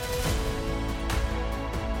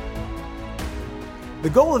The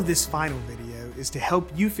goal of this final video is to help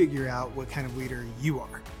you figure out what kind of leader you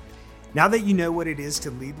are. Now that you know what it is to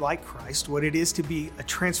lead like Christ, what it is to be a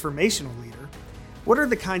transformational leader, what are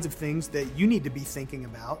the kinds of things that you need to be thinking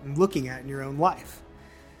about and looking at in your own life?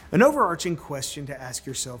 An overarching question to ask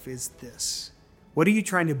yourself is this: what are you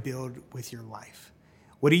trying to build with your life?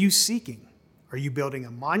 What are you seeking? Are you building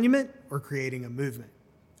a monument or creating a movement?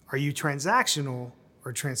 Are you transactional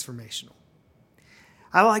or transformational?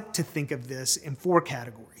 I like to think of this in 4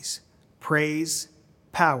 categories: praise,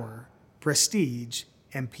 power, prestige,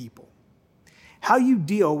 and people. How you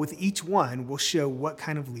deal with each one will show what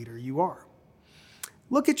kind of leader you are.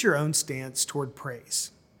 Look at your own stance toward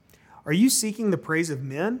praise. Are you seeking the praise of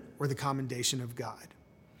men or the commendation of God?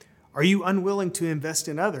 Are you unwilling to invest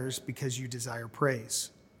in others because you desire praise?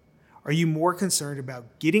 Are you more concerned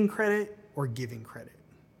about getting credit or giving credit?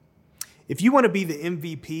 If you want to be the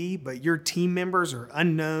MVP, but your team members are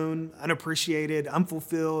unknown, unappreciated,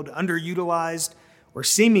 unfulfilled, underutilized, or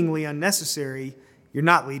seemingly unnecessary, you're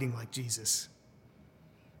not leading like Jesus.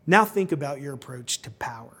 Now think about your approach to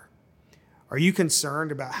power. Are you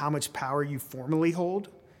concerned about how much power you formally hold?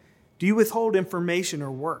 Do you withhold information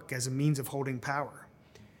or work as a means of holding power?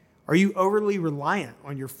 Are you overly reliant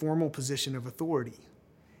on your formal position of authority?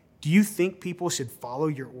 Do you think people should follow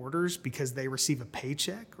your orders because they receive a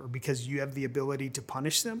paycheck or because you have the ability to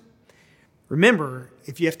punish them? Remember,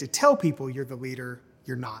 if you have to tell people you're the leader,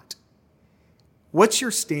 you're not. What's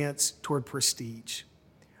your stance toward prestige?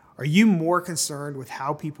 Are you more concerned with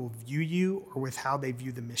how people view you or with how they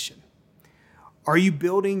view the mission? Are you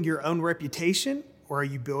building your own reputation or are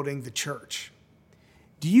you building the church?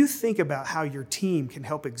 Do you think about how your team can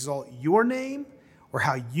help exalt your name or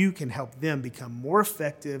how you can help them become more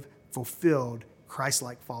effective, fulfilled,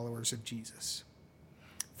 Christ-like followers of Jesus?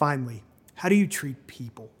 Finally, how do you treat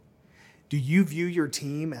people? Do you view your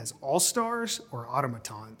team as all-stars or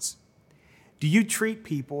automatons? Do you treat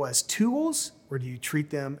people as tools or do you treat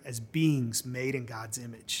them as beings made in God's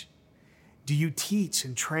image? Do you teach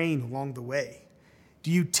and train along the way?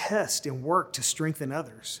 Do you test and work to strengthen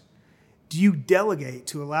others? Do you delegate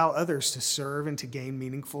to allow others to serve and to gain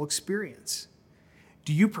meaningful experience?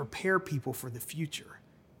 Do you prepare people for the future?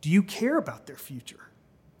 Do you care about their future?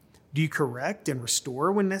 Do you correct and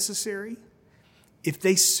restore when necessary? If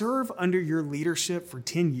they serve under your leadership for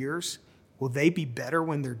 10 years, will they be better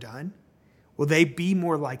when they're done? Will they be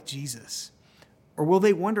more like Jesus? Or will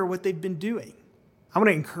they wonder what they've been doing? I want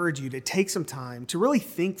to encourage you to take some time to really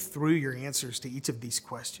think through your answers to each of these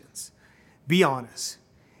questions. Be honest.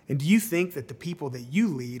 And do you think that the people that you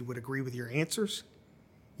lead would agree with your answers?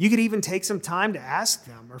 You could even take some time to ask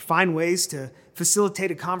them or find ways to facilitate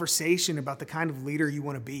a conversation about the kind of leader you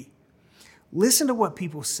want to be. Listen to what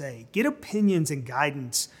people say. Get opinions and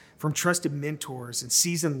guidance from trusted mentors and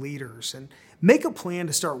seasoned leaders, and make a plan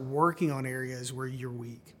to start working on areas where you're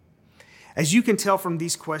weak. As you can tell from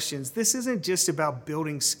these questions, this isn't just about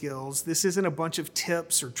building skills. This isn't a bunch of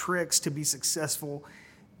tips or tricks to be successful.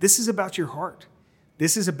 This is about your heart.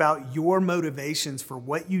 This is about your motivations for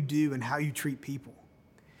what you do and how you treat people.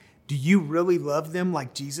 Do you really love them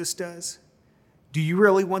like Jesus does? Do you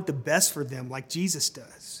really want the best for them like Jesus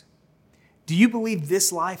does? Do you believe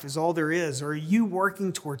this life is all there is, or are you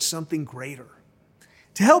working towards something greater?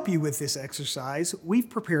 To help you with this exercise, we've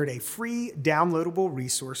prepared a free downloadable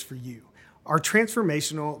resource for you, our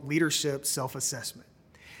Transformational Leadership Self-Assessment.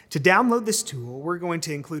 To download this tool, we're going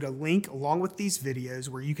to include a link along with these videos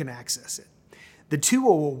where you can access it. The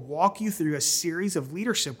tool will walk you through a series of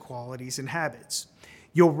leadership qualities and habits.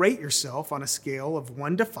 You'll rate yourself on a scale of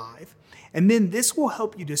 1 to 5, and then this will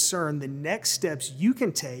help you discern the next steps you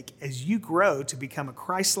can take as you grow to become a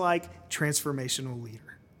Christ-like transformational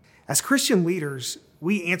leader. As Christian leaders,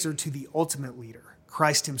 we answer to the ultimate leader,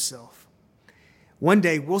 Christ himself. One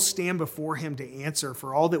day we'll stand before him to answer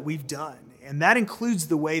for all that we've done, and that includes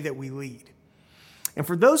the way that we lead. And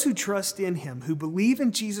for those who trust in him, who believe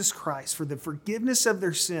in Jesus Christ for the forgiveness of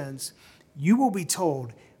their sins, you will be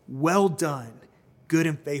told, "Well done, good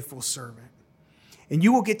and faithful servant." And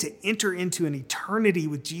you will get to enter into an eternity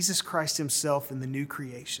with Jesus Christ himself in the new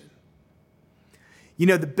creation. You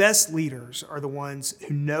know, the best leaders are the ones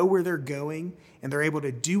who know where they're going and they're able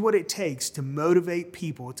to do what it takes to motivate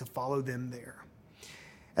people to follow them there.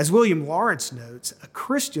 As William Lawrence notes, a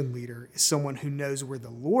Christian leader is someone who knows where the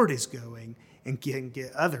Lord is going and can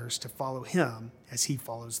get others to follow him as he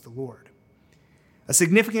follows the Lord. A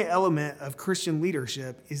significant element of Christian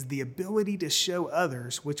leadership is the ability to show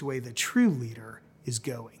others which way the true leader is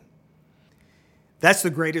going. That's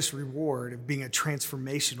the greatest reward of being a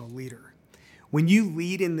transformational leader. When you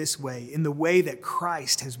lead in this way, in the way that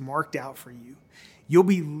Christ has marked out for you, you'll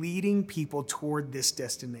be leading people toward this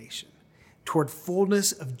destination, toward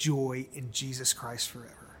fullness of joy in Jesus Christ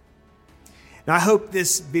forever. Now, I hope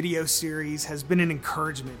this video series has been an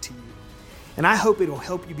encouragement to you, and I hope it'll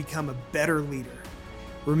help you become a better leader.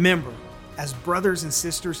 Remember, as brothers and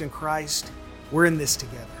sisters in Christ, we're in this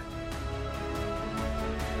together.